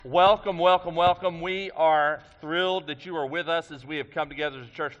Welcome, welcome, welcome. We are thrilled that you are with us as we have come together as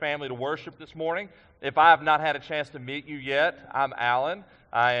a church family to worship this morning. If I have not had a chance to meet you yet, I'm Alan.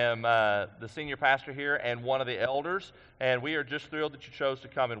 I am the senior pastor here and one of the elders, and we are just thrilled that you chose to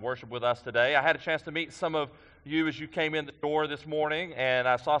come and worship with us today. I had a chance to meet some of you as you came in the door this morning, and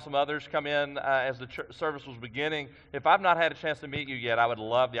I saw some others come in as the service was beginning. If I've not had a chance to meet you yet, I would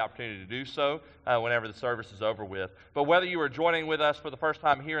love the opportunity to do so whenever the service is over with. But whether you are joining with us for the first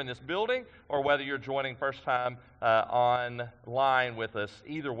time here in this building, or whether you're joining first time online with us,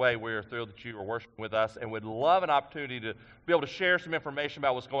 either way, we are thrilled that you are worshiping with us and would love an opportunity to be able to share some information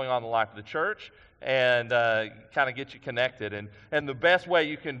about what's going on in the life of the church and kind of get you connected. And the best way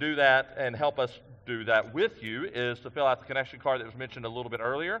you can do that and help us do that with you is to fill out the connection card that was mentioned a little bit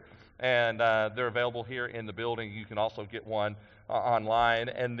earlier, and they're available here in the building. You can also get one online.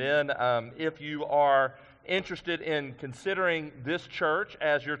 And then if you are interested in considering this church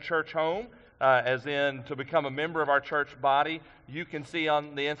as your church home, as in to become a member of our church body, you can see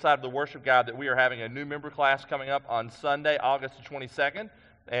on the inside of the worship guide that we are having a new member class coming up on Sunday, August the 22nd.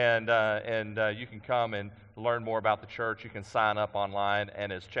 And you can come and learn more about the church. You can sign up online.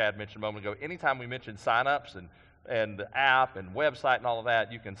 And as Chad mentioned a moment ago, anytime we mention sign-ups and the app and website and all of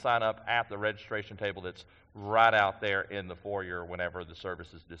that, you can sign up at the registration table that's right out there in the foyer whenever the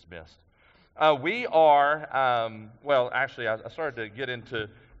service is dismissed. We are, actually, I started to get into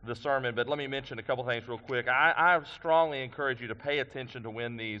the sermon, but let me mention a couple things real quick. I strongly encourage you to pay attention to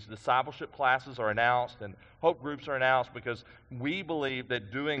when these discipleship classes are announced and hope groups are announced, because we believe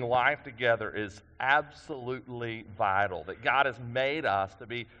that doing life together is absolutely vital, that God has made us to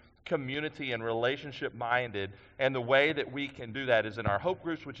be community and relationship minded, and the way that we can do that is in our hope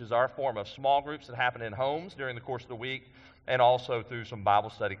groups, which is our form of small groups that happen in homes during the course of the week, and also through some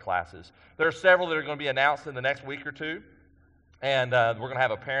Bible study classes. There are several that are going to be announced in the next week or two. And we're going to have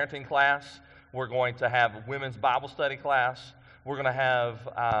a parenting class. We're going to have a women's Bible study class. We're going to have,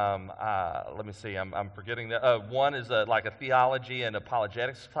 I'm forgetting that. One is like a theology and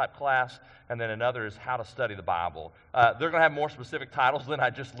apologetics type class, and then another is how to study the Bible. They're going to have more specific titles than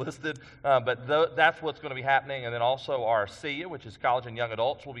I just listed, but that's what's going to be happening. And then also our SEA, which is college and young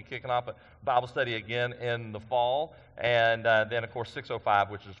adults, will be kicking off a Bible study again in the fall. And then, of course,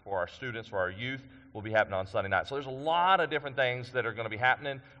 605, which is for our students, for our youth, will be happening on Sunday night. So there's a lot of different things that are going to be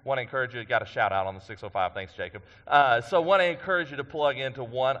happening. Want to encourage you, got a shout out on the 605, thanks Jacob. So want to encourage you to plug into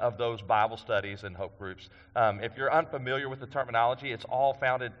one of those Bible studies and hope groups. If you're unfamiliar with the terminology, it's all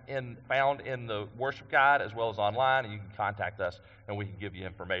found in the worship guide as well as online, and you can contact us and we can give you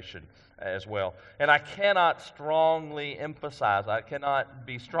information as well. And I cannot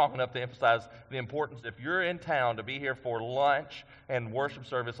be strong enough to emphasize the importance, if you're in town, to be here for lunch and worship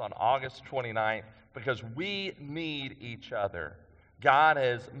service on August 29th, because we need each other. God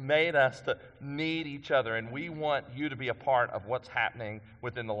has made us to need each other, and we want you to be a part of what's happening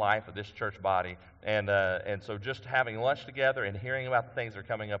within the life of this church body. And so just having lunch together and hearing about the things that are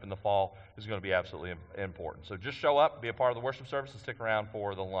coming up in the fall is going to be absolutely important. So just show up, be a part of the worship service, and stick around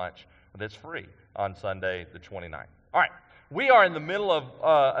for the lunch that's free on Sunday the 29th. All right. We are in the middle of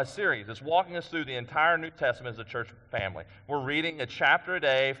a series that's walking us through the entire New Testament as a church family. We're reading a chapter a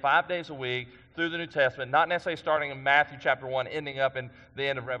day, 5 days a week, through the New Testament, not necessarily starting in Matthew chapter 1, ending up in the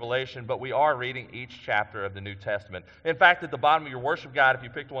end of Revelation, but we are reading each chapter of the New Testament. In fact, at the bottom of your worship guide, if you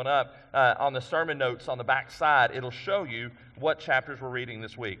picked one up, on the sermon notes on the back side, it'll show you what chapters we're reading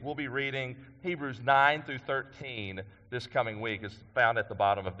this week. We'll be reading Hebrews 9 through 13 this coming week. It's found at the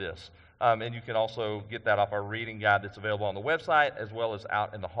bottom of this. And you can also get that off our reading guide that's available on the website as well as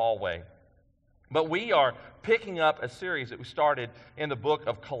out in the hallway. But we are picking up a series that we started in the book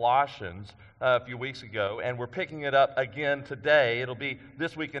of Colossians a few weeks ago, and we're picking it up again today. It'll be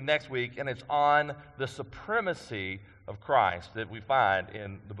this week and next week, and it's on the supremacy of Christ that we find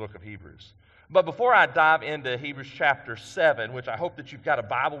in the book of Hebrews. But before I dive into Hebrews chapter 7, which I hope that you've got a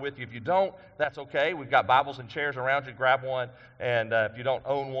Bible with you. If you don't, that's okay. We've got Bibles and chairs around you. Grab one. And if you don't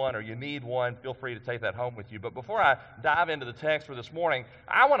own one or you need one, feel free to take that home with you. But before I dive into the text for this morning,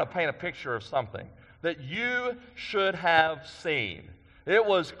 I want to paint a picture of something that you should have seen. It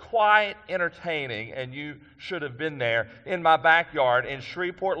was quite entertaining, and you should have been there in my backyard in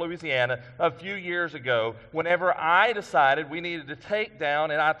Shreveport, Louisiana, a few years ago, whenever I decided we needed to take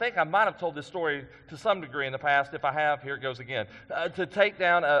down, and I think I might have told this story to some degree in the past. If I have, here it goes again, to take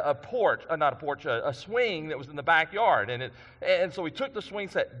down a swing that was in the backyard. And so we took the swing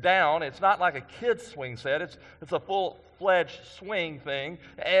set down. It's not like a kid's swing set. It's a full-fledged swing thing,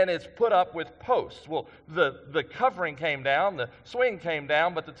 and it's put up with posts. Well, the covering came down, the swing came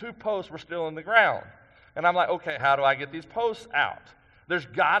down, but the two posts were still in the ground. And I'm like, okay, how do I get these posts out? There's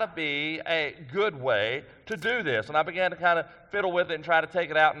got to be a good way to do this. And I began to kind of fiddle with it and try to take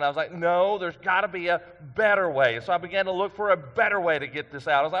it out. And I was like, no, there's got to be a better way. So I began to look for a better way to get this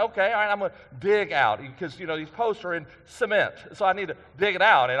out. I was like, okay, all right, I'm going to dig out. Because, these posts are in cement. So I need to dig it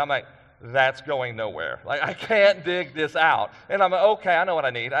out. And I'm like, that's going nowhere. Like, I can't dig this out. And I'm like, okay, I know what I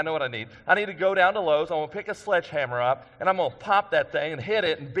need. I need to go down to Lowe's. I'm going to pick a sledgehammer up, and I'm going to pop that thing and hit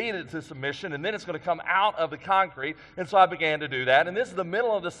it and beat it to submission, and then it's going to come out of the concrete. And so I began to do that. And this is the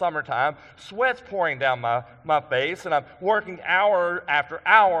middle of the summertime. Sweat's pouring down my face, and I'm working hour after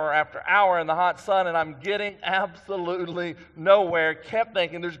hour after hour in the hot sun, and I'm getting absolutely nowhere. Kept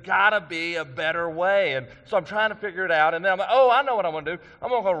thinking, there's got to be a better way. And so I'm trying to figure it out. And then I'm like, oh, I know what I'm going to do. I'm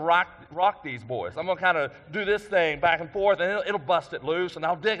going to rock these boys. I'm going to kind of do this thing back and forth, and it'll bust it loose, and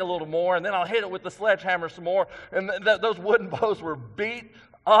I'll dig a little more, and then I'll hit it with the sledgehammer some more. And those wooden posts were beat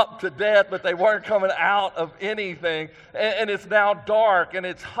up to death, but they weren't coming out of anything. And it's now dark, and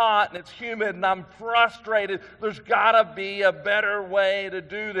it's hot, and it's humid, and I'm frustrated. There's got to be a better way to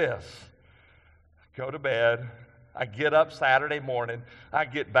do this. Go to bed. I get up Saturday morning, I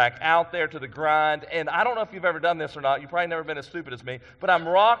get back out there to the grind, and I don't know if you've ever done this or not. You've probably never been as stupid as me, but I'm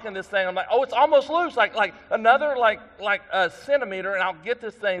rocking this thing. I'm like, oh, it's almost loose, like another a centimeter, and I'll get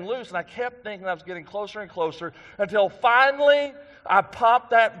this thing loose. And I kept thinking I was getting closer and closer until finally I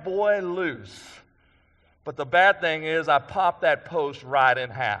popped that boy loose. But the bad thing is I popped that post right in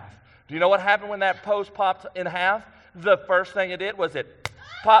half. Do you know what happened when that post popped in half? The first thing it did was it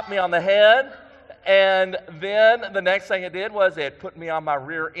popped me on the head. And then the next thing it did was it put me on my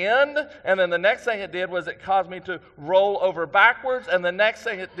rear end. And then the next thing it did was it caused me to roll over backwards. And the next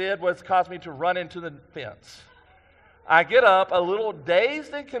thing it did was cause me to run into the fence. I get up a little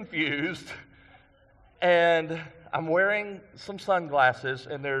dazed and confused. And I'm wearing some sunglasses.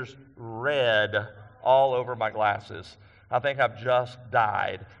 And there's red all over my glasses. I think I've just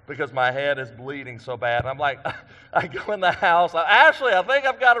died because my head is bleeding so bad. And I'm like, I go in the house. Ashley, I think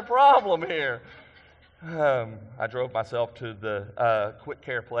I've got a problem here. I drove myself to the quick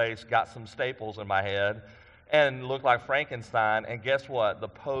care place, got some staples in my head, and looked like Frankenstein. And guess what? The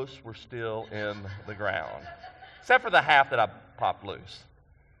posts were still in the ground, except for the half that I popped loose.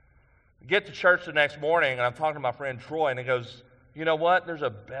 Get to church the next morning, and I'm talking to my friend Troy, and he goes, you know what? There's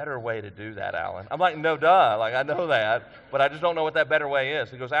a better way to do that, Alan. I'm like, no, duh. Like, I know that, but I just don't know what that better way is.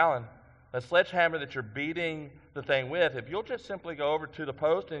 He goes, Alan, the sledgehammer that you're beating the thing with, if you'll just simply go over to the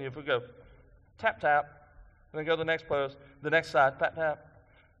post, and if we go tap, tap, and then go to the next post, the next side, tap, tap,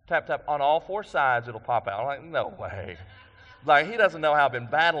 tap, tap. On all four sides, it'll pop out. I'm like, no way. Like, he doesn't know how I've been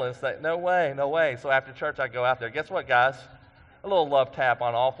battling. It's like, no way, no way. So after church, I go out there. Guess what, guys? A little love tap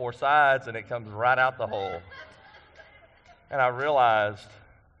on all four sides, and it comes right out the hole. And I realized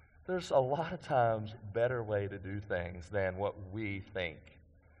there's a lot of times better way to do things than what we think.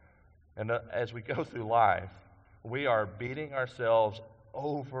 And as we go through life, we are beating ourselves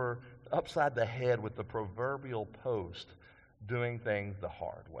upside the head with the proverbial post, doing things the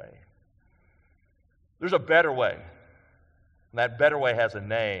hard way. There's a better way. And that better way has a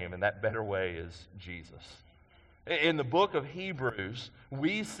name, and that better way is Jesus. In the book of Hebrews,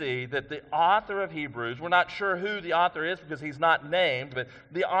 we see that the author of Hebrews, we're not sure who the author is because he's not named, but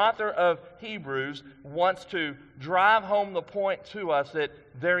the author of Hebrews wants to drive home the point to us that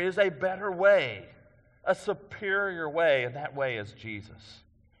there is a better way, a superior way, and that way is Jesus.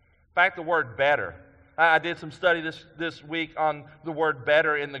 In fact, the word better, I did some study this week on the word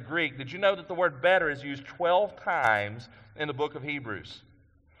better in the Greek. Did you know that the word better is used 12 times in the book of Hebrews?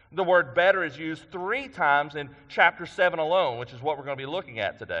 The word better is used 3 times in chapter 7 alone, which is what we're going to be looking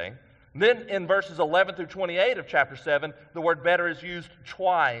at today. Then in verses 11 through 28 of chapter 7, the word better is used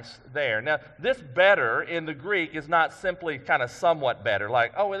twice there. Now, this better in the Greek is not simply kind of somewhat better,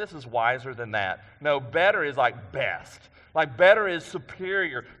 like, oh, well, this is wiser than that. No, better is like best. Like, better is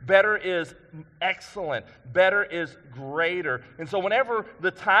superior. Better is excellent. Better is greater. And so whenever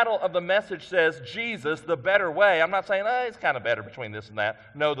the title of the message says Jesus, the better way, I'm not saying, it's kind of better between this and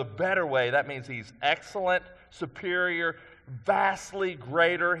that. No, the better way, that means he's excellent, superior, vastly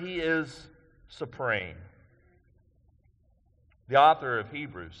greater. He is supreme. The author of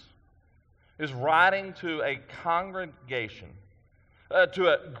Hebrews is writing to a congregation, to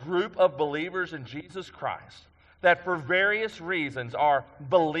a group of believers in Jesus Christ, that for various reasons are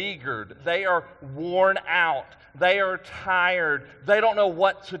beleaguered. They are worn out. They are tired. They don't know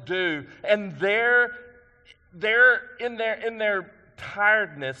what to do. And they're in their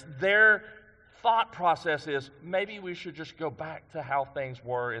tiredness, their thought process is, maybe we should just go back to how things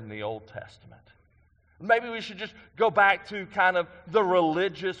were in the Old Testament. Maybe we should just go back to kind of the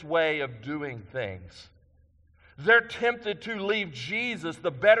religious way of doing things. They're tempted to leave Jesus,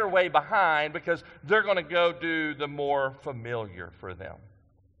 the better way, behind because they're going to go do the more familiar for them.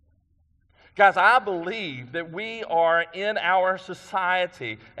 Guys, I believe that we are in our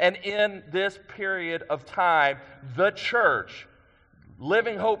society and in this period of time, the church,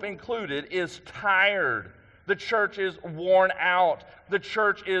 Living Hope included, is tired. The church is worn out. The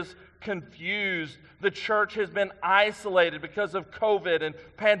church is confused. The church has been isolated because of COVID and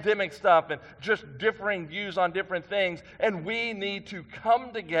pandemic stuff and just differing views on different things. And we need to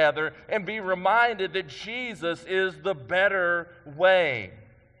come together and be reminded that Jesus is the better way.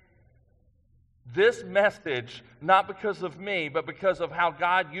 This message, not because of me, but because of how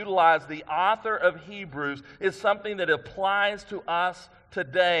God utilized the author of Hebrews, is something that applies to us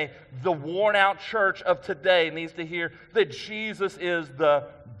today. The worn-out church of today needs to hear that Jesus is the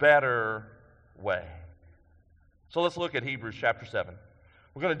better way. So let's look at Hebrews chapter 7.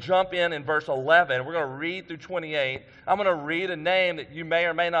 We're going to jump in verse 11. We're going to read through 28. I'm going to read a name that you may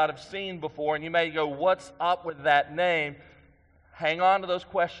or may not have seen before, and you may go, what's up with that name? Hang on to those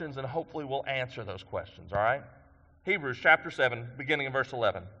questions, and hopefully we'll answer those questions, all right? Hebrews chapter 7, beginning in verse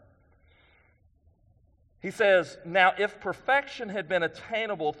 11. He says, "Now if perfection had been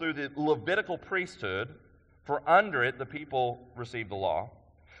attainable through the Levitical priesthood, for under it the people received the law,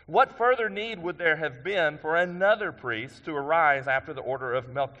 what further need would there have been for another priest to arise after the order of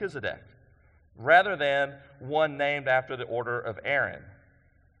Melchizedek, rather than one named after the order of Aaron?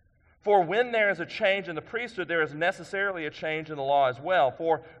 For when there is a change in the priesthood, there is necessarily a change in the law as well.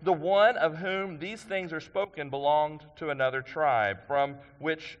 For the one of whom these things are spoken belonged to another tribe, from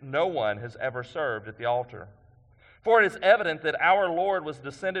which no one has ever served at the altar. For it is evident that our Lord was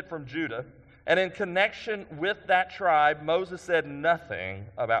descended from Judah, and in connection with that tribe, Moses said nothing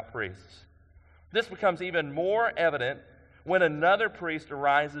about priests. This becomes even more evident when another priest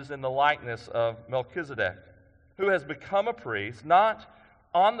arises in the likeness of Melchizedek, who has become a priest, not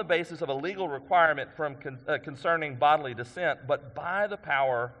on the basis of a legal requirement concerning bodily descent, but by the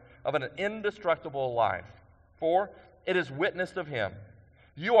power of an indestructible life. For it is witnessed of him,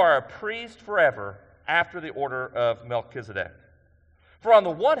 you are a priest forever after the order of Melchizedek. For on the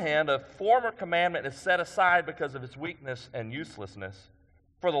one hand, a former commandment is set aside because of its weakness and uselessness,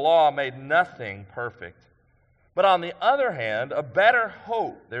 for the law made nothing perfect. But on the other hand, a better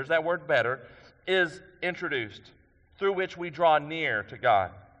hope, there's that word better, is introduced, through which we draw near to God.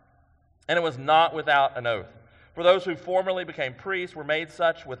 And it was not without an oath. For those who formerly became priests were made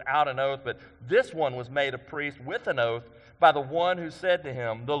such without an oath, but this one was made a priest with an oath by the one who said to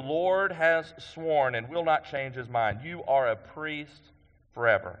him, the Lord has sworn and will not change his mind. You are a priest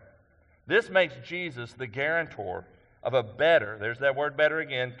forever. This makes Jesus the guarantor of a better, there's that word better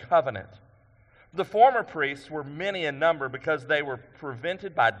again, covenant. The former priests were many in number because they were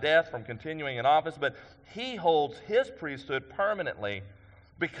prevented by death from continuing in office, but he holds his priesthood permanently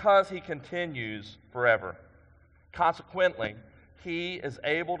because he continues forever. Consequently, he is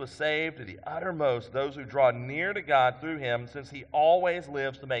able to save to the uttermost those who draw near to God through him, since he always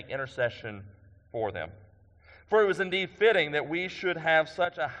lives to make intercession for them. For it was indeed fitting that we should have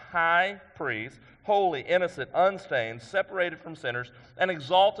such a high priest, holy, innocent, unstained, separated from sinners, and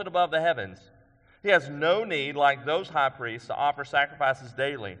exalted above the heavens. He has no need, like those high priests, to offer sacrifices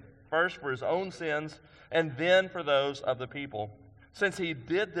daily, first for his own sins and then for those of the people, since he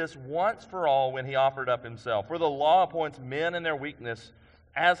did this once for all when he offered up himself. For the law appoints men in their weakness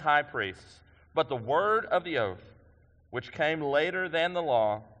as high priests, but the word of the oath, which came later than the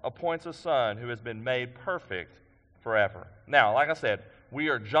law, appoints a son who has been made perfect forever. Now, like I said, we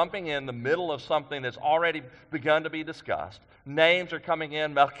are jumping in the middle of something that's already begun to be discussed. Names are coming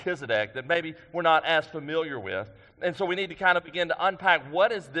in, Melchizedek, that maybe we're not as familiar with. And so we need to kind of begin to unpack,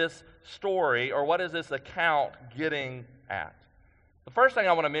 what is this story or what is this account getting at? The first thing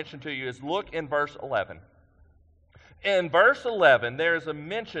I want to mention to you is look in verse 11. In verse 11, there's a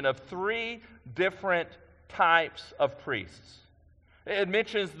mention of three different types of priests. It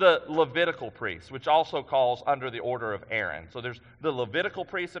mentions the Levitical priests, which also calls under the order of Aaron. So there's the Levitical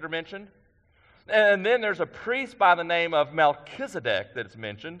priests that are mentioned. And then there's a priest by the name of Melchizedek that's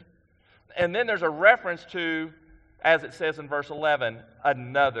mentioned. And then there's a reference to, as it says in verse 11,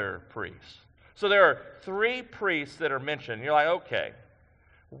 another priest. So there are three priests that are mentioned. You're like, okay,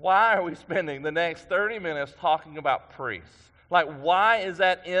 why are we spending the next 30 minutes talking about priests? Like, why is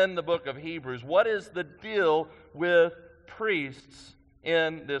that in the book of Hebrews? What is the deal with priests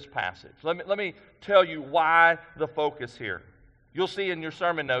in this passage? Let me tell you why the focus here. You'll see in your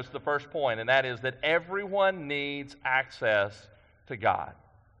sermon notes the first point, and that is that everyone needs access to God.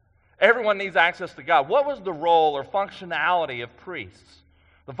 Everyone needs access to God. What was the role or functionality of priests?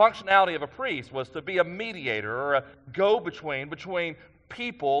 The functionality of a priest was to be a mediator or a go-between between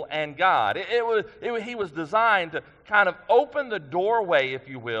people and God. He was designed to kind of open the doorway, if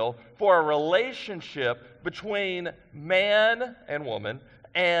you will, for a relationship between man and woman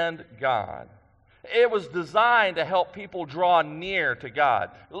and God. It was designed to help people draw near to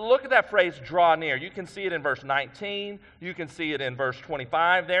God. Look at that phrase, draw near. You can see it in verse 19. You can see it in verse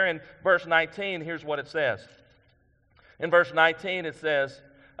 25. There in verse 19, here's what it says. In verse 19, it says,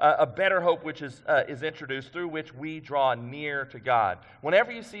 a better hope which is introduced, through which we draw near to God.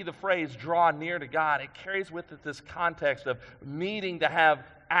 Whenever you see the phrase draw near to God, it carries with it this context of needing to have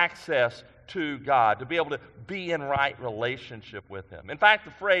access to God, to be able to be in right relationship with Him. In fact,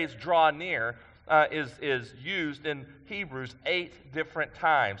 the phrase draw near is used in Hebrews 8 different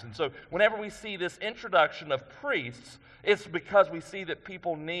times. And so whenever we see this introduction of priests, it's because we see that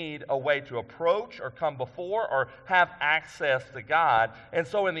people need a way to approach or come before or have access to God. And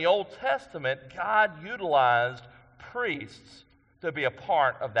so in the Old Testament, God utilized priests to be a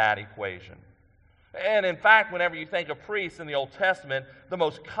part of that equation. And in fact, whenever you think of priests in the Old Testament, the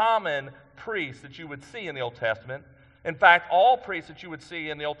most common priest that you would see in the Old Testament, in fact, all priests that you would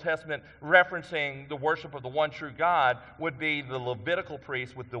see in the Old Testament referencing the worship of the one true God would be the Levitical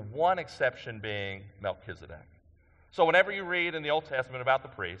priests, with the one exception being Melchizedek. So whenever you read in the Old Testament about the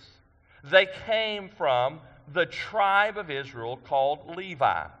priests, they came from the tribe of Israel called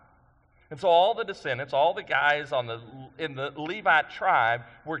Levi. And so all the descendants, all the guys in the Levite tribe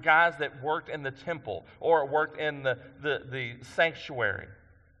were guys that worked in the temple or worked in the sanctuary.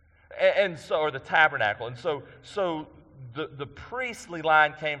 And so, or the tabernacle. And so the priestly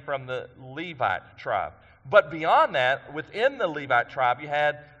line came from the Levite tribe. But beyond that, within the Levite tribe, you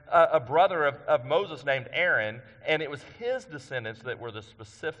had a brother of Moses named Aaron, and it was his descendants that were the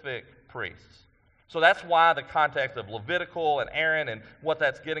specific priests. So that's why the context of Levitical and Aaron and what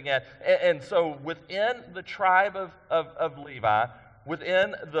that's getting at. And so within the tribe of Levi,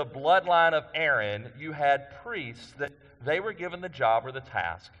 within the bloodline of Aaron, you had priests that they were given the job or the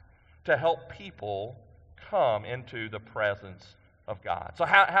task to help people come into the presence of God. So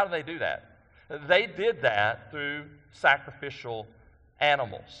how do they do that? They did that through sacrificial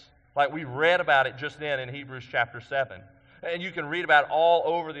animals. Like we read about it just then in Hebrews chapter 7. And you can read about it all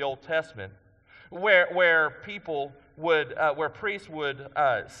over the Old Testament, where priests would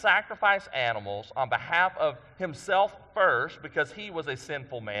sacrifice animals on behalf of himself first, because he was a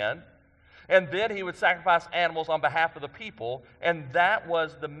sinful man. And then he would sacrifice animals on behalf of the people, and that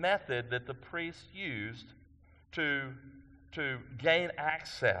was the method that the priests used to gain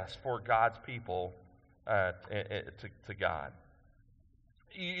access for God's people to God.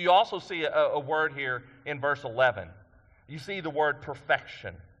 You also see a word here in verse 11. You see the word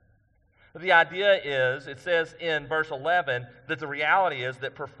perfection. The idea is, it says in verse 11, that the reality is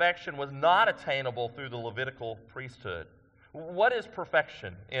that perfection was not attainable through the Levitical priesthood. What is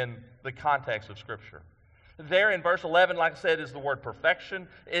perfection in the context of Scripture? There in verse 11, like I said, is the word perfection.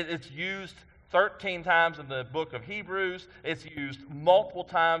 It's used 13 times in the book of Hebrews. It's used multiple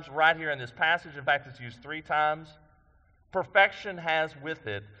times right here in this passage. In fact, it's used 3 times. Perfection has with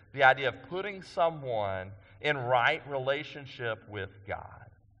it the idea of putting someone in right relationship with God.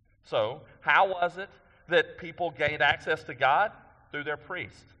 So, how was it that people gained access to God? Through their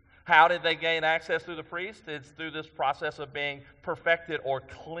priest. How did they gain access through the priest? It's through this process of being perfected or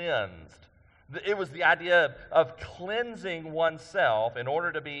cleansed. It was the idea of cleansing oneself in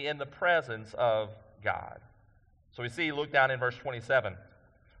order to be in the presence of God. So we see, look down in verse 27.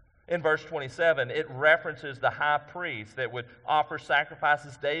 In verse 27, it references the high priest that would offer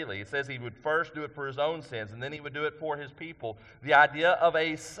sacrifices daily. It says he would first do it for his own sins, and then he would do it for his people. The idea of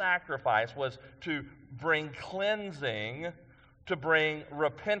a sacrifice was to bring cleansing, to bring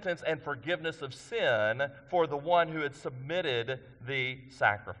repentance and forgiveness of sin for the one who had submitted the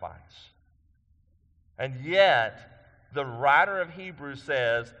sacrifice. And yet, the writer of Hebrews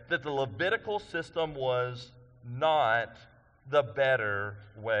says that the Levitical system was not the better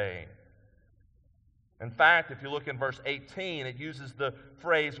way. In fact, if you look in verse 18, it uses the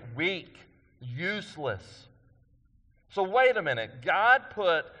phrase weak, useless. So wait a minute. God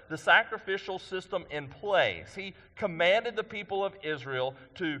put the sacrificial system in place. He commanded the people of Israel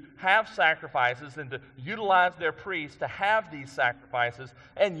to have sacrifices and to utilize their priests to have these sacrifices.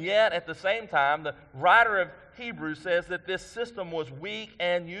 And yet, at the same time, the writer of Hebrews says that this system was weak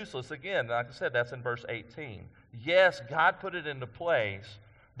and useless. Again, like I said, that's in verse 18. Yes, God put it into place,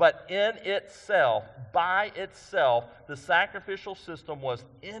 but in itself, by itself, the sacrificial system was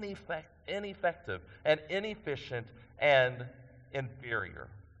ineffective and inefficient and inferior.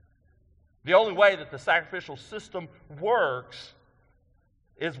 The only way that the sacrificial system works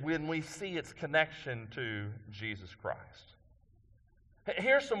is when we see its connection to Jesus Christ.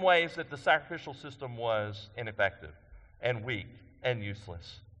 Here's some ways that the sacrificial system was ineffective and weak and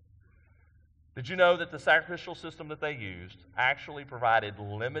useless. Did you know that the sacrificial system that they used actually provided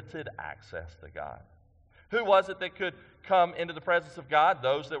limited access to God? Who was it that could come into the presence of God?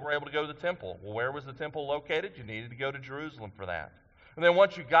 Those that were able to go to the temple. Well, where was the temple located? You needed to go to Jerusalem for that. And then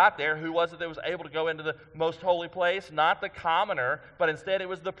once you got there, who was it that was able to go into the most holy place? Not the commoner, but instead it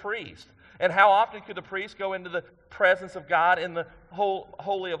was the priest. And how often could the priest go into the presence of God in the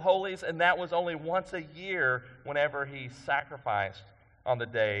Holy of Holies? And that was only once a year whenever he sacrificed on the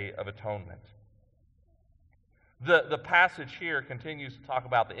Day of Atonement. The passage here continues to talk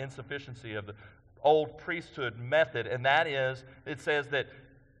about the insufficiency of the old priesthood method, and that is, it says that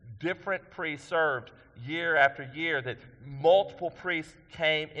different priests served year after year, that multiple priests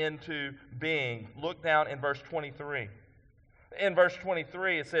came into being. Look down in verse 23. In verse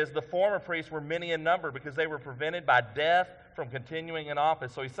 23, it says, the former priests were many in number because they were prevented by death from continuing in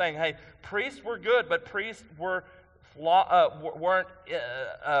office. So he's saying, hey, priests were good, but priests were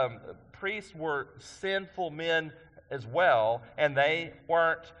priests were sinful men as well, and they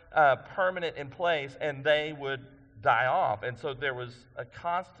weren't permanent in place, and they would die off. And so there was a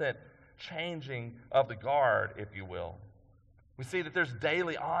constant changing of the guard, if you will. We see that there's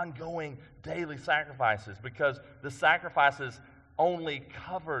ongoing daily sacrifices, because the sacrifices only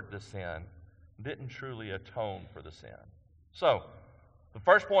covered the sin, didn't truly atone for the sin. So, the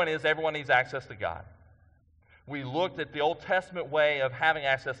first point is everyone needs access to God. We looked at the Old Testament way of having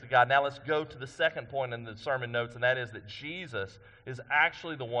access to God. Now let's go to the second point in the sermon notes, and that is that Jesus is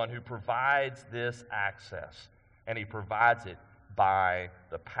actually the one who provides this access, and he provides it by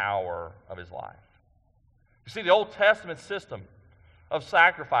the power of his life. You see, the Old Testament system of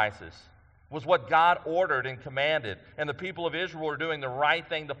sacrifices was what God ordered and commanded, and the people of Israel were doing the right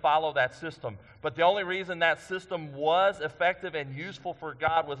thing to follow that system. But the only reason that system was effective and useful for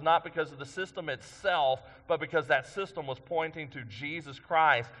God was not because of the system itself, but because that system was pointing to Jesus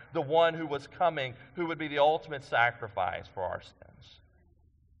Christ, the one who was coming, who would be the ultimate sacrifice for our sins.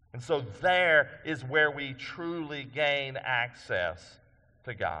 And so there is where we truly gain access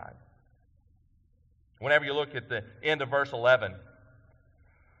to God. Whenever you look at the end of verse 11,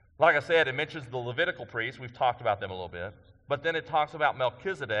 like I said, it mentions the Levitical priests. We've talked about them a little bit. But then it talks about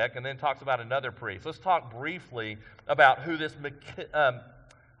Melchizedek, and then talks about another priest. Let's talk briefly about who this,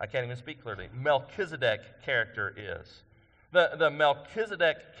 I can't even speak clearly, Melchizedek character is. The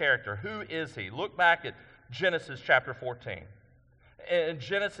Melchizedek character, who is he? Look back at Genesis chapter 14. In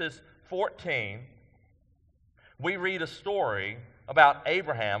Genesis 14, we read a story about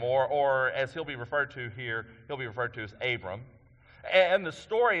Abraham, or as he'll be referred to here, he'll be referred to as Abram. And the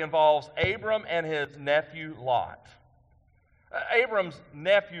story involves Abram and his nephew Lot. Abram's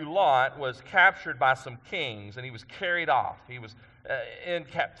nephew Lot was captured by some kings, and he was carried off. He was in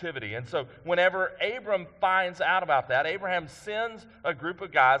captivity. And so whenever Abram finds out about that, Abraham sends a group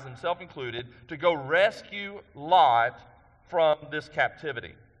of guys, himself included, to go rescue Lot from this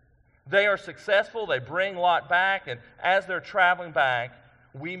captivity. They are successful. They bring Lot back, and as they're traveling back,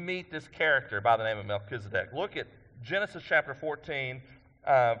 we meet this character by the name of Melchizedek. Look at Genesis chapter 14,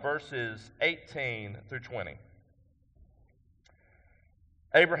 verses 18 through 20.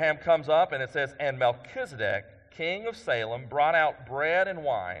 Abraham comes up, and it says, and Melchizedek, king of Salem, brought out bread and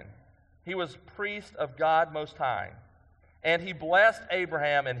wine. He was priest of God Most High. And he blessed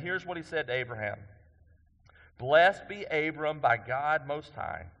Abraham, and here's what he said to Abraham. Blessed be Abram by God Most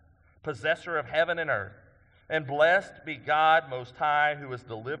High, possessor of heaven and earth. And blessed be God Most High, who has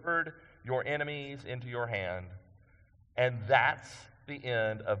delivered your enemies into your hand. And that's the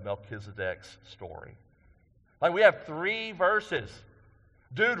end of Melchizedek's story. Like, we have 3 verses.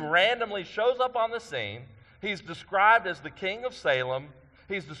 Dude randomly shows up on the scene. He's described as the king of Salem.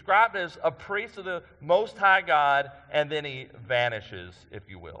 He's described as a priest of the Most High God, and then he vanishes, if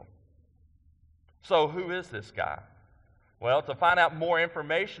you will. So who is this guy? Well, to find out more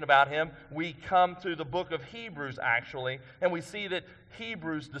information about him, we come to the book of Hebrews, actually, and we see that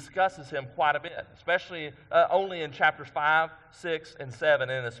Hebrews discusses him quite a bit, especially only in chapters 5, 6, and 7,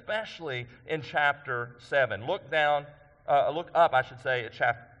 and especially in chapter 7. Look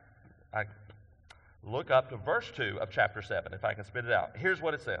up to verse 2 of chapter 7, if I can spit it out. Here's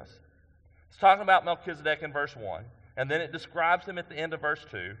what it says. It's talking about Melchizedek in verse 1, and then it describes him at the end of verse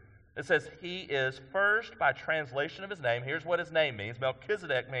 2. It says, he is first by translation of his name. Here's what his name means.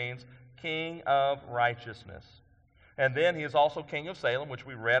 Melchizedek means king of righteousness. And then he is also king of Salem, which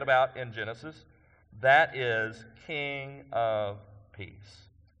we read about in Genesis. That is king of peace.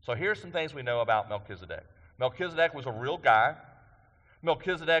 So here's some things we know about Melchizedek. Melchizedek was a real guy.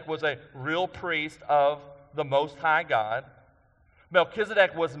 Melchizedek was a real priest of the Most High God.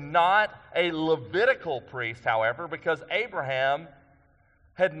 Melchizedek was not a Levitical priest, however, because Abraham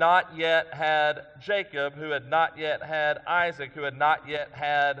had not yet had Jacob, who had not yet had Isaac, who had not yet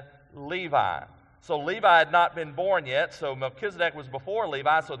had Levi. So Levi had not been born yet, so Melchizedek was before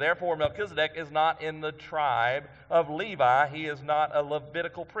Levi, so therefore Melchizedek is not in the tribe of Levi. He is not a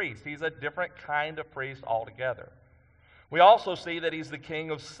Levitical priest. He's a different kind of priest altogether. We also see that he's the king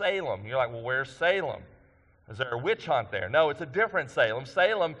of Salem. You're like, well, where's Salem? Is there a witch hunt there? No, it's a different Salem.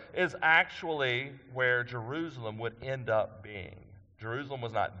 Salem is actually where Jerusalem would end up being. Jerusalem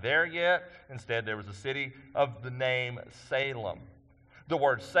was not there yet. Instead, there was a city of the name Salem. The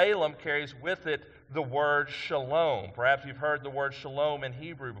word Salem carries with it the word shalom. Perhaps you've heard the word shalom in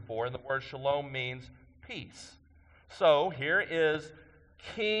Hebrew before, and the word shalom means peace. So here is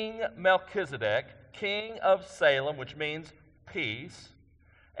King Melchizedek, king of Salem, which means peace,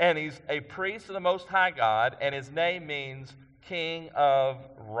 and he's a priest of the Most High God, and his name means king of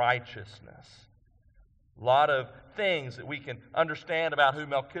righteousness. A lot of things that we can understand about who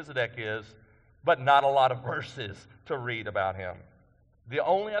Melchizedek is, but not a lot of verses to read about him. The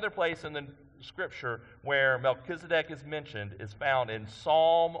only other place in the Scripture where Melchizedek is mentioned is found in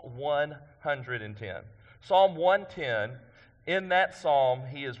Psalm 110. Psalm 110, in that psalm,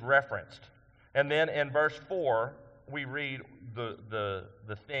 he is referenced. And then in verse 4, we read the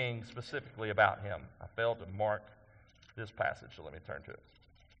thing specifically about him. I failed to mark this passage, so let me turn to it.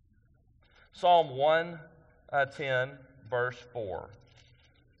 Psalm 110, verse 4.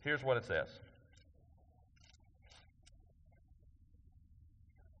 Here's what it says.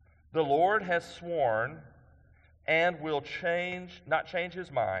 The Lord has sworn and will not change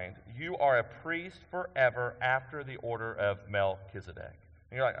his mind. You are a priest forever after the order of Melchizedek.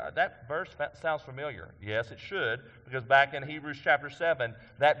 And you're like, that verse sounds familiar. Yes, it should, because back in Hebrews chapter 7,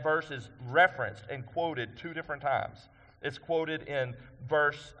 that verse is referenced and quoted 2 different times. It's quoted in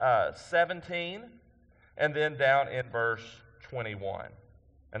verse 17 and then down in verse 21.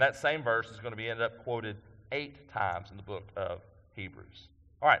 And that same verse is going to be ended up quoted 8 times in the book of Hebrews.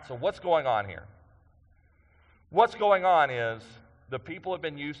 All right, so what's going on here? What's going on is the people have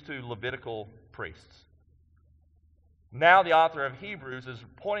been used to Levitical priests. Now the author of Hebrews is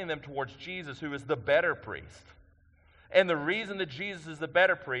pointing them towards Jesus, who is the better priest. And the reason that Jesus is the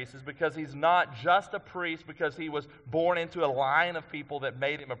better priest is because he's not just a priest because he was born into a line of people that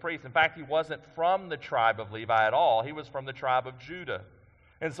made him a priest. In fact, he wasn't from the tribe of Levi at all. He was from the tribe of Judah.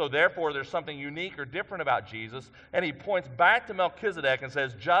 And so therefore, there's something unique or different about Jesus. And he points back to Melchizedek and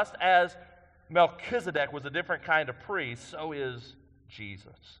says, just as Melchizedek was a different kind of priest, so is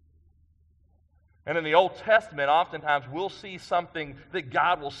Jesus. And in the Old Testament, oftentimes we'll see something that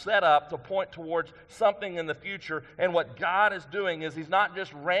God will set up to point towards something in the future. And what God is doing is he's not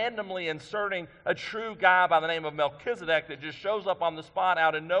just randomly inserting a true guy by the name of Melchizedek that just shows up on the spot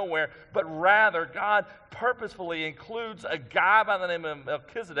out of nowhere, but rather God purposefully includes a guy by the name of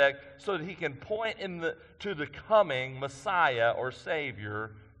Melchizedek so that he can point to the coming Messiah or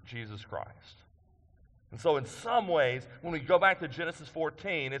Savior, Jesus Christ. And so in some ways, when we go back to Genesis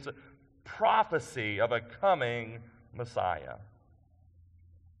 14, it's a prophecy of a coming Messiah.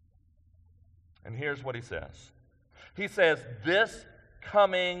 And here's what he says. He says, this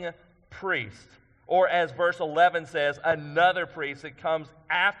coming priest, or as verse 11 says, another priest that comes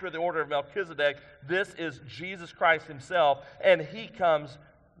after the order of Melchizedek, this is Jesus Christ himself, and he comes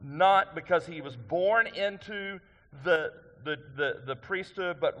not because he was born into the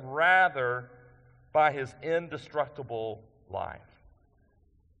priesthood, but rather by his indestructible life.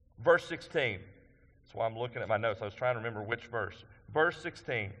 Verse 16. That's why I'm looking at my notes. I was trying to remember which verse. Verse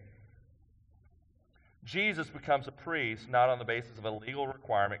 16. Jesus becomes a priest not on the basis of a legal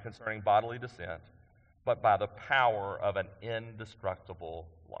requirement concerning bodily descent, but by the power of an indestructible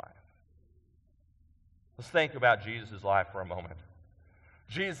life. Let's think about Jesus' life for a moment.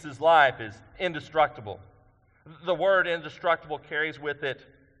 Jesus' life is indestructible. The word indestructible carries with it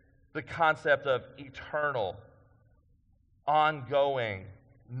the concept of eternal, ongoing,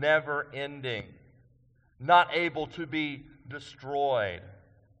 never-ending, not able to be destroyed.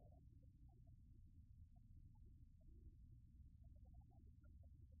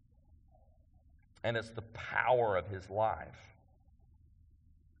 And it's the power of his life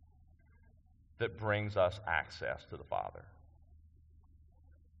that brings us access to the Father.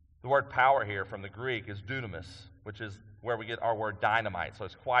 The word power here from the Greek is dunamis, which is where we get our word dynamite. So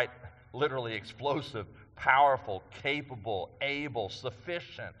it's quite literally explosive, powerful, capable, able,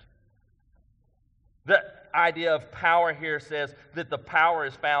 sufficient. The idea of power here says that the power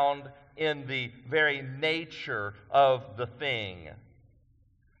is found in the very nature of the thing.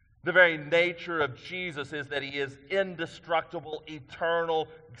 The very nature of Jesus is that he is indestructible, eternal,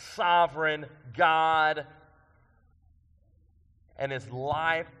 sovereign God. And his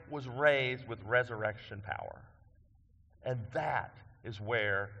life was raised with resurrection power. And that is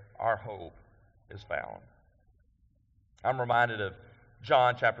where our hope is found. I'm reminded of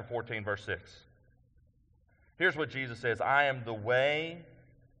John chapter 14, verse 6. Here's what Jesus says, I am the way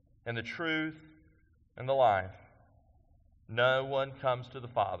and the truth and the life. No one comes to the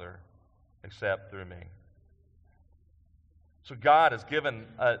Father except through me. So God has given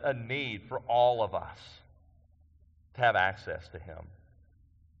a need for all of us to have access to him.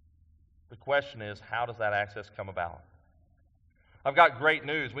 The question is, how does that access come about? I've got great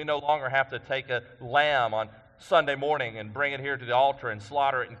news. We no longer have to take a lamb on Sunday morning and bring it here to the altar and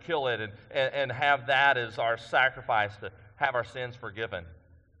slaughter it and kill it and have that as our sacrifice to have our sins forgiven.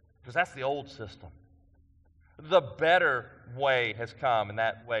 Because that's the old system. The better way has come, and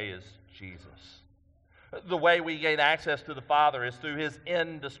that way is Jesus. The way we gain access to the Father is through his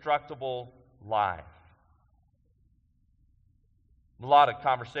indestructible life. A lot of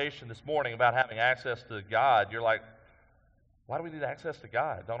conversation this morning about having access to God. You're like, why do we need access to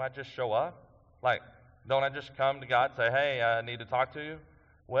God? Don't I just show up? Like, don't I just come to God and say, hey, I need to talk to you?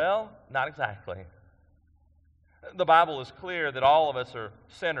 Well, not exactly. The Bible is clear that all of us are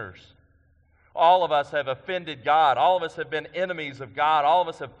sinners. All of us have offended God. All of us have been enemies of God. All of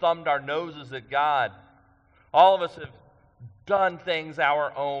us have thumbed our noses at God. All of us have done things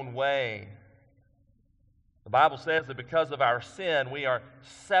our own way. The Bible says that because of our sin, we are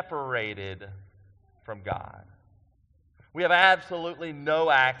separated from God. We have absolutely no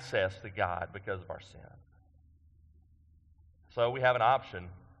access to God because of our sin. So we have an option.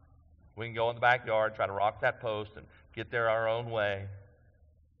 We can go in the backyard, try to rock that post, and get there our own way,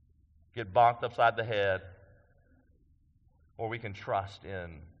 get bonked upside the head, or we can trust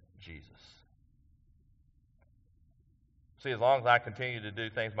in Jesus. See, as long as I continue to do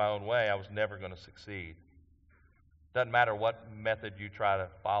things my own way, I was never going to succeed. Doesn't matter what method you try to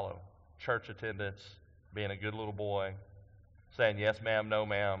follow. Church attendance, being a good little boy, saying yes ma'am, no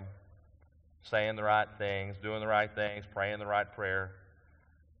ma'am, saying the right things, doing the right things, praying the right prayer.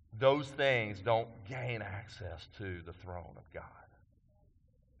 Those things don't gain access to the throne of God.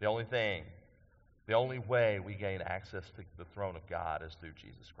 The only way we gain access to the throne of God is through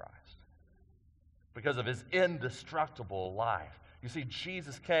Jesus Christ. Because of his indestructible life. You see,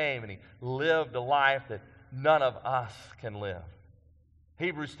 Jesus came and he lived a life that none of us can live.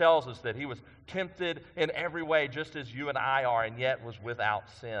 Hebrews tells us that he was tempted in every way just as you and I are, and yet was without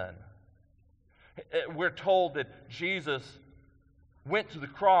sin. We're told that Jesus went to the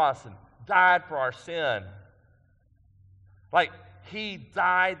cross and died for our sin. Like, he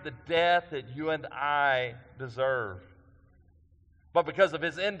died the death that you and I deserve. But because of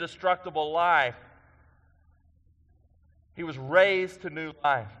his indestructible life, he was raised to new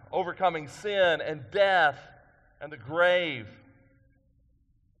life, overcoming sin and death and the grave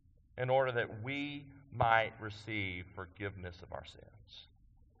in order that we might receive forgiveness of our sins.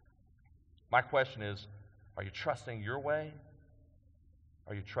 My question is, are you trusting your way?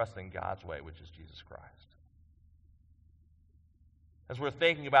 Or are you trusting God's way, which is Jesus Christ? As we're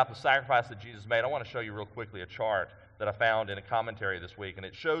thinking about the sacrifice that Jesus made, I want to show you real quickly a chart that I found in a commentary this week, and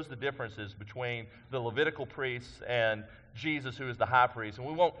it shows the differences between the Levitical priests and Jesus, who is the high priest. And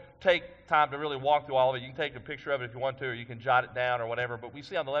we won't take time to really walk through all of it. You can take a picture of it if you want to, or you can jot it down or whatever. But we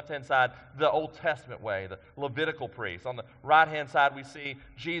see on the left-hand side the Old Testament way, the Levitical priest. On the right-hand side, we see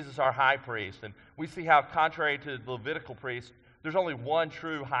Jesus, our high priest. And we see how, contrary to the Levitical priest, there's only one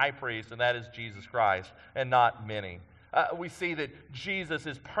true high priest, and that is Jesus Christ, and not many. We see that Jesus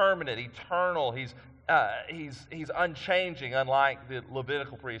is permanent, eternal. He's unchanging, unlike the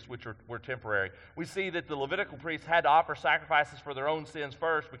Levitical priests, which were temporary. We see that the Levitical priests had to offer sacrifices for their own sins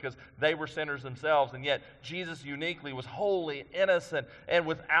first because they were sinners themselves, and yet Jesus uniquely was holy, innocent, and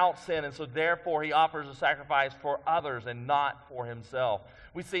without sin, and so therefore he offers a sacrifice for others and not for himself.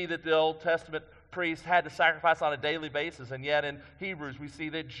 We see that the Old Testament priests had to sacrifice on a daily basis, and yet in Hebrews we see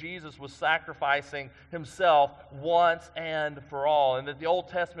that Jesus was sacrificing himself once and for all, and that the Old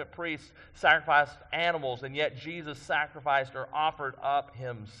Testament priests sacrificed animals, and yet Jesus sacrificed or offered up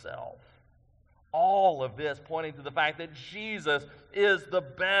himself. All of this pointing to the fact that Jesus is the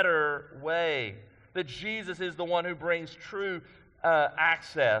better way, that Jesus is the one who brings true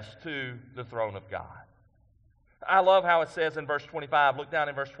access to the throne of God. I love how it says in verse 25. Look down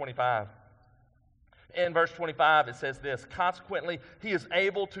in verse 25. In verse 25, it says this: consequently, he is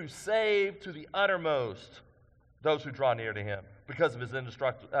able to save to the uttermost those who draw near to him, because of his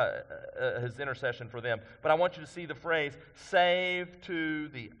intercession for them. But I want you to see the phrase, saved to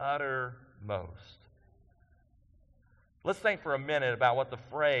the uttermost. Let's think for a minute about what the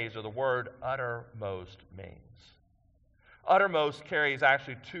phrase or the word uttermost means. Uttermost carries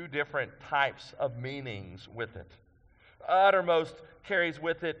actually two different types of meanings with it. Uttermost carries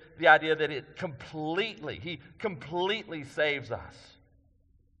with it the idea that he completely saves us.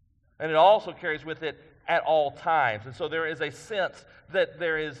 And it also carries with it at all times. And so there is a sense that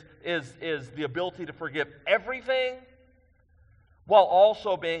there is the ability to forgive everything while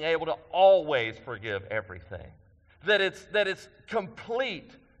also being able to always forgive everything. That it's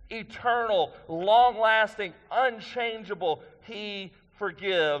complete, eternal, long-lasting, unchangeable. He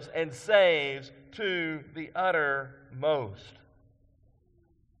forgives and saves to the uttermost.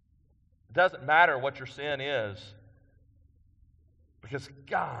 It doesn't matter what your sin is, because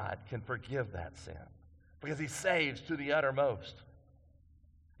God can forgive that sin, because he saves to the uttermost.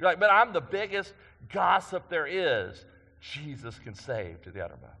 You're like, but I'm the biggest gossip there is. Jesus can save to the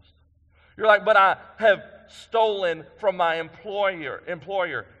uttermost. You're like, but I have stolen from my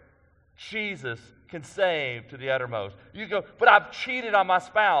employer. Jesus can save to the uttermost. You go, but I've cheated on my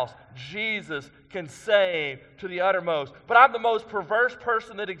spouse. Jesus can save to the uttermost. But I'm the most perverse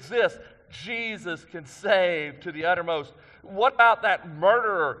person that exists. Jesus can save to the uttermost. What about that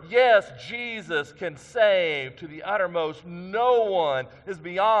murderer? Yes, Jesus can save to the uttermost. No one is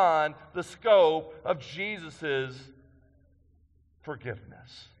beyond the scope of Jesus'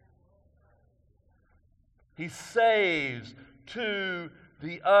 forgiveness. He saves to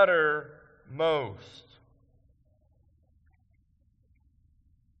the uttermost.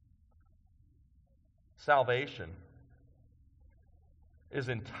 Salvation is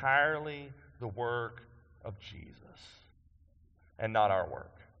entirely the work of Jesus and not our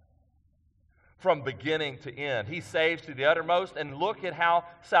work. From beginning to end, he saves to the uttermost, and look at how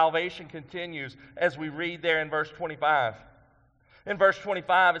salvation continues as we read there in verse 25. In verse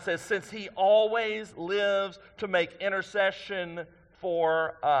 25 it says, since he always lives to make intercession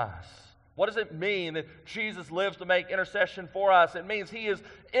for us. What does it mean that Jesus lives to make intercession for us? It means he is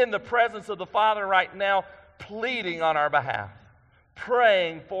in the presence of the Father right now, pleading on our behalf,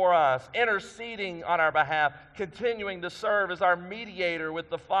 praying for us, interceding on our behalf, continuing to serve as our mediator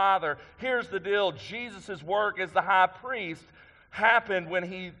with the Father. Here's the deal. Jesus' work as the high priest happened when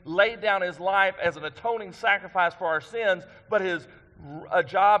he laid down his life as an atoning sacrifice for our sins, but his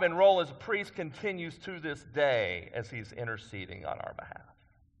job and role as a priest continues to this day as he's interceding on our behalf.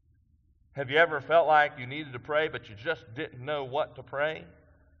 Have you ever felt like you needed to pray, but you just didn't know what to pray?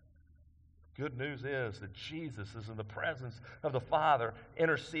 Good news is that Jesus is in the presence of the Father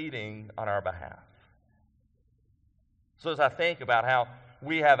interceding on our behalf. So as I think about how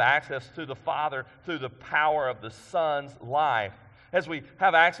we have access to the Father through the power of the Son's life, as we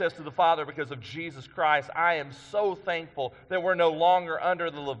have access to the Father because of Jesus Christ, I am so thankful that we're no longer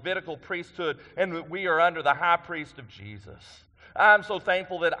under the Levitical priesthood and we are under the high priest of Jesus. I'm so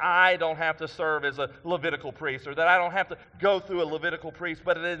thankful that I don't have to serve as a Levitical priest, or that I don't have to go through a Levitical priest,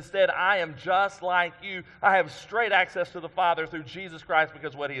 but instead I am just like you. I have straight access to the Father through Jesus Christ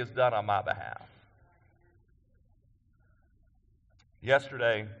because of what he has done on my behalf.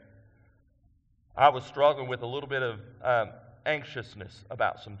 Yesterday, I was struggling with a little bit of anxiousness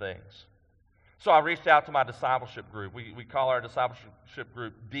about some things. So I reached out to my discipleship group. We call our discipleship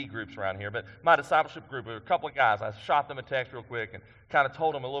group D groups around here, but my discipleship group, there were a couple of guys. I shot them a text real quick and kind of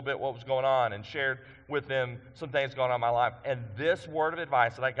told them a little bit what was going on and shared with them some things going on in my life. And this word of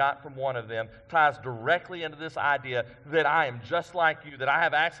advice that I got from one of them ties directly into this idea that I am just like you, that I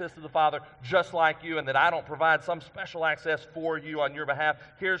have access to the Father just like you, and that I don't provide some special access for you on your behalf.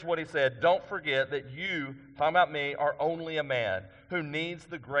 Here's what he said. Don't forget that you, talking about me, are only a man who needs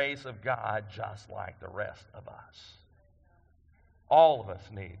the grace of God just like the rest of us. All of us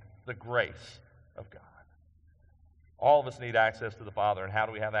need the grace of God. All of us need access to the Father. And how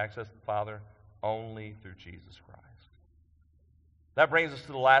do we have access to the Father? Only through Jesus Christ. That brings us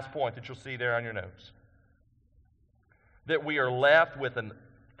to the last point that you'll see there on your notes. That we are left with an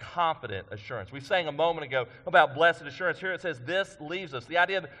confident assurance. We sang a moment ago about blessed assurance. Here it says this leaves us. The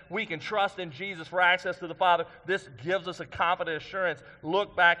idea that we can trust in Jesus for access to the Father, this gives us a confident assurance.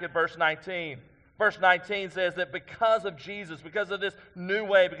 Look back at verse 19. Verse 19 says that because of Jesus, because of this new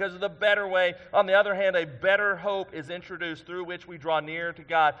way, because of the better way, on the other hand, a better hope is introduced through which we draw near to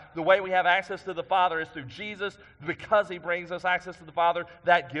God. The way we have access to the Father is through Jesus. Because he brings us access to the Father,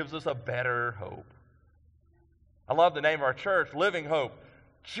 that gives us a better hope. I love the name of our church, Living Hope.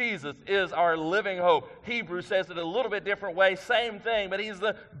 Jesus is our living hope. Hebrews says it a little bit different way, same thing, but he's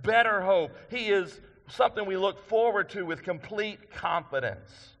the better hope. He is something we look forward to with complete confidence.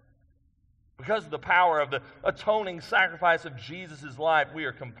 Because of the power of the atoning sacrifice of Jesus' life, we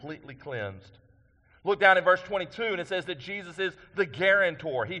are completely cleansed. Look down in verse 22, and it says that Jesus is the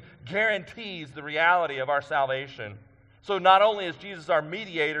guarantor. He guarantees the reality of our salvation. So not only is Jesus our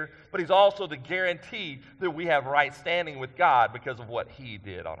mediator, but he's also the guarantee that we have right standing with God because of what he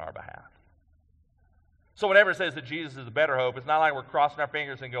did on our behalf. So whenever it says that Jesus is the better hope, it's not like we're crossing our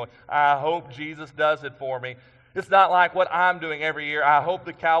fingers and going, I hope Jesus does it for me. It's not like what I'm doing every year. I hope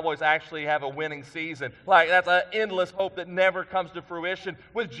the Cowboys actually have a winning season. Like, that's an endless hope that never comes to fruition.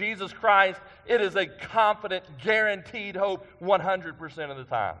 With Jesus Christ, it is a confident, guaranteed hope 100% of the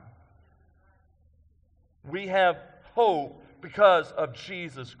time. We have hope because of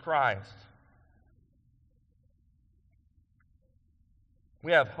Jesus Christ.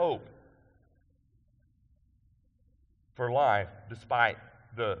 We have hope for life despite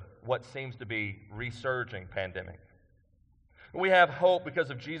what seems to be resurging pandemic. We have hope because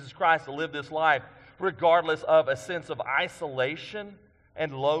of Jesus Christ to live this life regardless of a sense of isolation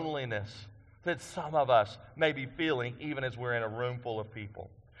and loneliness that some of us may be feeling even as we're in a room full of people.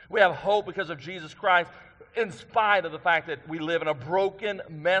 We have hope because of Jesus Christ in spite of the fact that we live in a broken,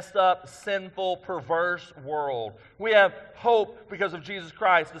 messed up, sinful, perverse world. We have hope because of Jesus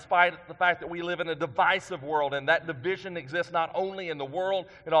Christ despite the fact that we live in a divisive world, and that division exists not only in the world,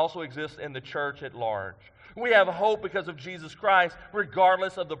 it also exists in the church at large. We have hope because of Jesus Christ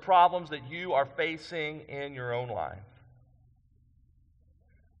regardless of the problems that you are facing in your own life.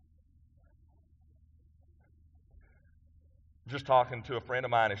 Just talking to a friend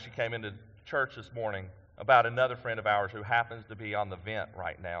of mine as she came into church this morning about another friend of ours who happens to be on the vent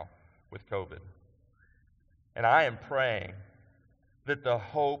right now with COVID. And I am praying that the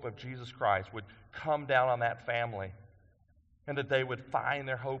hope of Jesus Christ would come down on that family and that they would find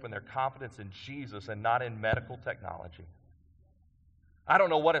their hope and their confidence in Jesus and not in medical technology. I don't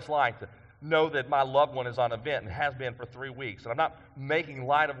know what it's like to know that my loved one is on a vent and has been for 3 weeks. And I'm not making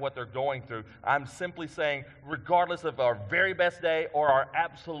light of what they're going through. I'm simply saying, regardless of our very best day or our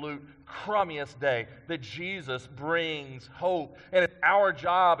absolute crummiest day, that Jesus brings hope. And it's our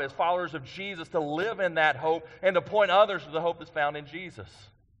job as followers of Jesus to live in that hope and to point others to the hope that's found in Jesus.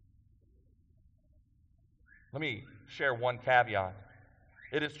 Let me share one caveat.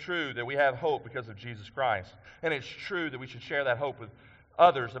 It is true that we have hope because of Jesus Christ. And it's true that we should share that hope with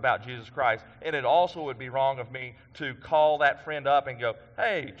others about Jesus Christ. And it also would be wrong of me to call that friend up and go,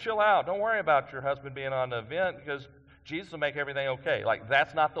 hey, chill out. Don't worry about your husband being on the event because Jesus will make everything okay. Like,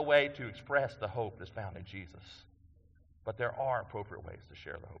 that's not the way to express the hope that's found in Jesus. But there are appropriate ways to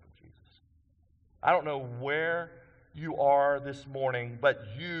share the hope of Jesus. I don't know where you are this morning, but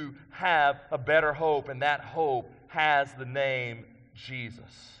you have a better hope, and that hope has the name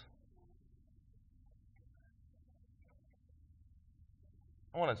Jesus.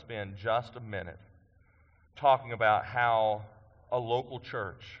 I want to spend just a minute talking about how a local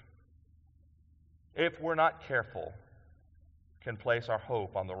church, if we're not careful, can place our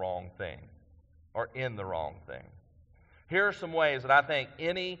hope on the wrong thing or in the wrong thing. Here are some ways that I think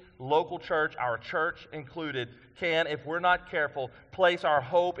any local church, our church included, can, if we're not careful, place our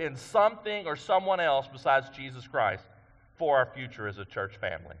hope in something or someone else besides Jesus Christ for our future as a church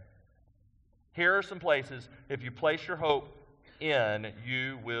family. Here are some places, if you place your hope in,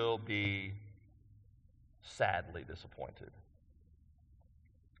 you will be sadly disappointed.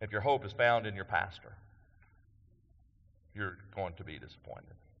 If your hope is found in your pastor, you're going to be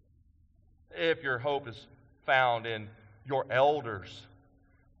disappointed. If your hope is found in your elders,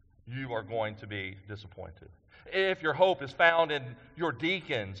 you are going to be disappointed. If your hope is found in your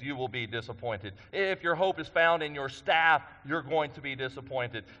deacons, you will be disappointed. If your hope is found in your staff, you're going to be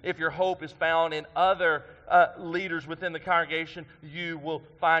disappointed. If your hope is found in other leaders within the congregation, you will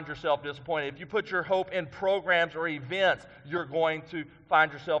find yourself disappointed. If you put your hope in programs or events, you're going to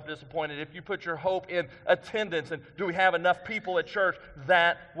find yourself disappointed. If you put your hope in attendance and do we have enough people at church,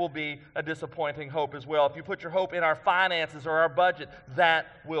 that will be a disappointing hope as well. If you put your hope in our finances or our budget, that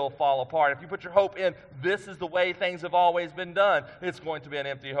will fall apart. If you put your hope in this is the way things have always been done, it's going to be an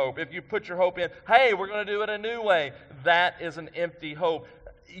empty hope. If you put your hope in, hey, we're going to do it a new way, that is an empty hope.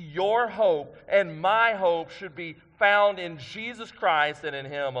 Your hope and my hope should be found in Jesus Christ and in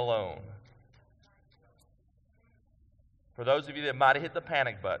Him alone. For those of you that might have hit the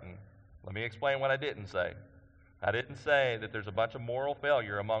panic button, let me explain what I didn't say. I didn't say that there's a bunch of moral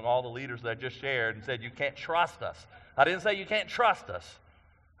failure among all the leaders that I just shared and said you can't trust us. I didn't say you can't trust us.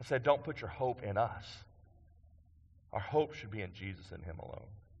 I said don't put your hope in us. Our hope should be in Jesus and Him alone.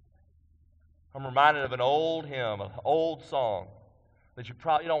 I'm reminded of an old hymn, an old song that you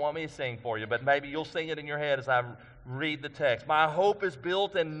probably don't want me to sing for you, but maybe you'll sing it in your head as I read the text. My hope is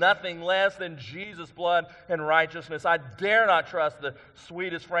built in nothing less than Jesus' blood and righteousness. I dare not trust the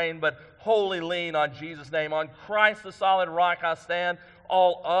sweetest frame, but wholly lean on Jesus' name. On Christ the solid rock I stand.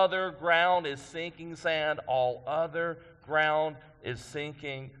 All other ground is sinking sand. All other ground is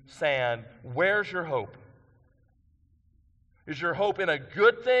sinking sand. Where's your hope? Is your hope in a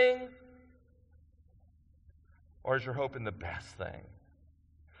good thing? Or is your hope in the best thing?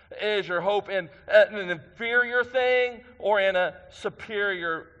 Is your hope in an inferior thing or in a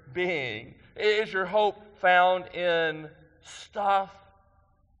superior being? Is your hope found in stuff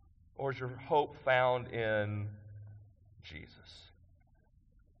or is your hope found in Jesus?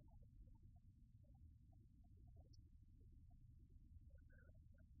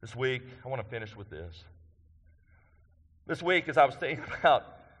 This week, I want to finish with this. This week, as I was thinking about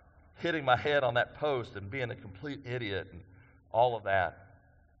hitting my head on that post and being a complete idiot and all of that,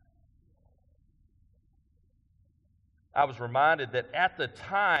 I was reminded that at the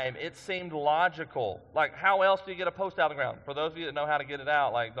time, it seemed logical. Like, how else do you get a post out of the ground? For those of you that know how to get it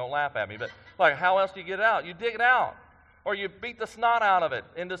out, like, don't laugh at me, but, like, how else do you get it out? You dig it out. Or you beat the snot out of it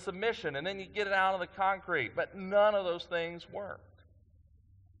into submission, and then you get it out of the concrete. But none of those things worked.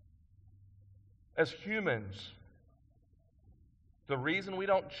 As humans, the reason we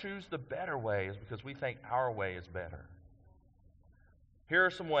don't choose the better way is because we think our way is better. Here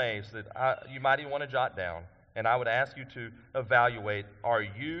are some ways that you might even want to jot down. And I would ask you to evaluate, are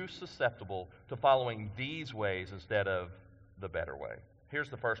you susceptible to following these ways instead of the better way? Here's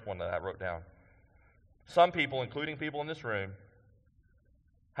the first one that I wrote down. Some people, including people in this room,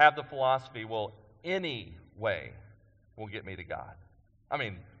 have the philosophy, well, any way will get me to God. I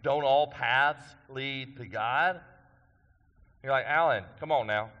mean, don't all paths lead to God? You're like, Alan, come on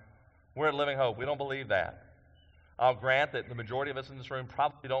now. We're at Living Hope. We don't believe that. I'll grant that the majority of us in this room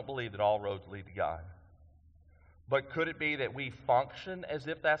probably don't believe that all roads lead to God. But could it be that we function as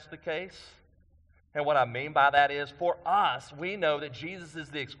if that's the case? And what I mean by that is, for us, we know that Jesus is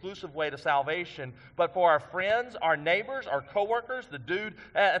the exclusive way to salvation. But for our friends, our neighbors, our coworkers, the dude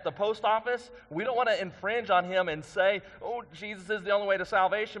at the post office, we don't want to infringe on him and say, oh, Jesus is the only way to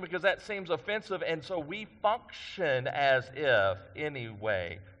salvation, because that seems offensive. And so we function as if any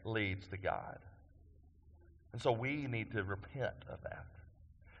way leads to God. And so we need to repent of that.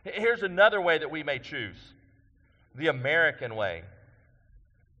 Here's another way that we may choose. The American way.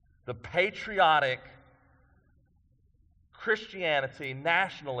 The patriotic Christianity,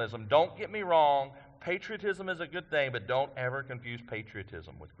 nationalism. Don't get me wrong, patriotism is a good thing, but don't ever confuse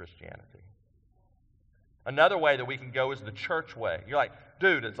patriotism with Christianity. Another way that we can go is the church way. You're like,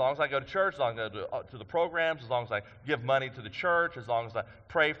 dude, as long as I go to church, as long as I go to the programs, as long as I give money to the church, as long as I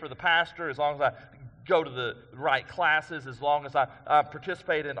pray for the pastor, as long as I go to the right classes, as long as I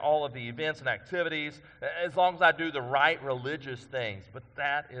participate in all of the events and activities, as long as I do the right religious things. But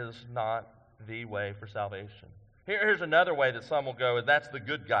that is not the way for salvation. Here's another way that some will go, and that's the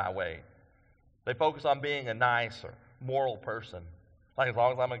good guy way. They focus on being a nice or moral person. Like, as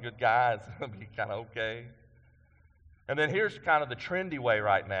long as I'm a good guy, it's going to be kind of okay. And then here's kind of the trendy way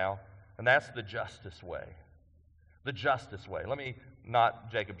right now, and that's the justice way. The justice way.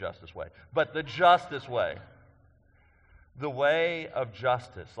 Not Jacob Justice way, but the justice way. The way of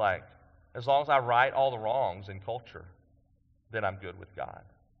justice, like, as long as I right all the wrongs in culture, then I'm good with God.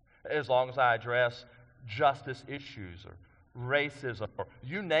 As long as I address justice issues or racism, or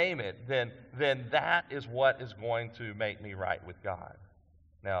you name it, then that is what is going to make me right with God.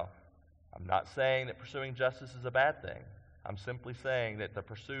 Now, I'm not saying that pursuing justice is a bad thing. I'm simply saying that the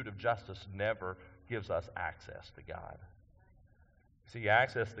pursuit of justice never gives us access to God. See,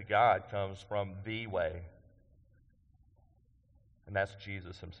 access to God comes from the way, and that's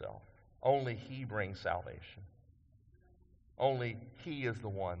Jesus himself. Only he brings salvation. Only he is the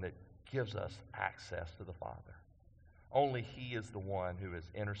one that gives us access to the Father. Only he is the one who is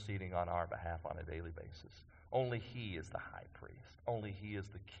interceding on our behalf on a daily basis. Only he is the high priest. Only he is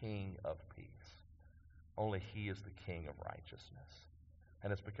the King of peace. Only he is the King of righteousness.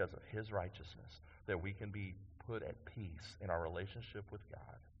 And it's because of his righteousness that we can be put at peace in our relationship with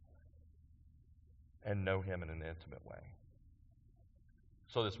God and know him in an intimate way.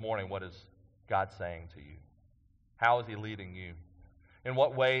 So this morning, what is God saying to you? How is he leading you? In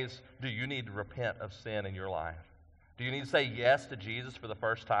what ways do you need to repent of sin in your life? Do you need to say yes to Jesus for the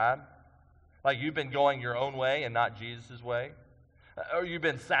first time? Like you've been going your own way and not Jesus' way? Or you've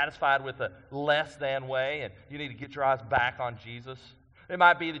been satisfied with a less than way and you need to get your eyes back on Jesus? It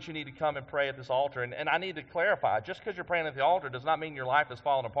might be that you need to come and pray at this altar. And I need to clarify, just because you're praying at the altar does not mean your life is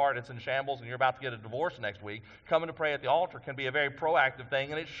falling apart, it's in shambles, and you're about to get a divorce next week. Coming to pray at the altar can be a very proactive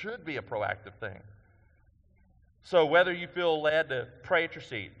thing, and it should be a proactive thing. So whether you feel led to pray at your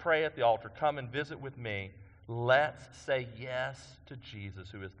seat, pray at the altar, come and visit with me, let's say yes to Jesus,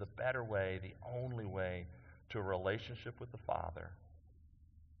 who is the better way, the only way to a relationship with the Father,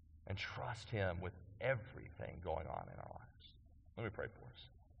 and trust Him with everything going on in our lives. Let me pray for us.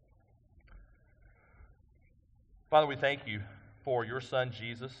 Father, we thank you for your Son,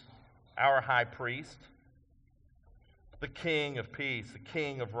 Jesus, our high priest, the King of peace, the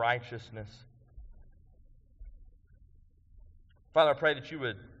King of righteousness. Father, I pray that you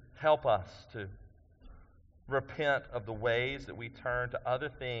would help us to repent of the ways that we turn to other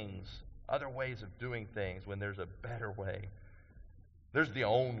things, other ways of doing things when there's a better way. There's the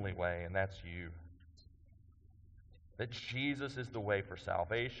only way, and that's you. That Jesus is the way for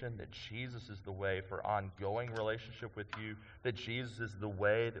salvation, that Jesus is the way for ongoing relationship with you, that Jesus is the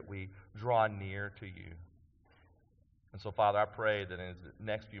way that we draw near to you. And so, Father, I pray that in the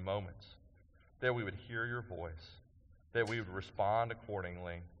next few moments, that we would hear your voice, that we would respond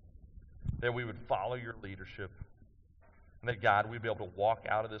accordingly, that we would follow your leadership, and that, God, we'd be able to walk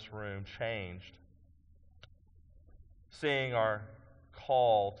out of this room changed, seeing our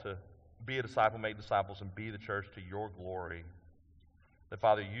call to be a disciple, make disciples, and be the church to your glory. That,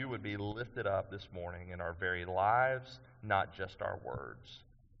 Father, you would be lifted up this morning in our very lives, not just our words.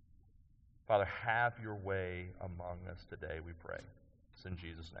 Father, have your way among us today, we pray. It's in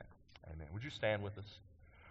Jesus' name. Amen. Would you stand with us?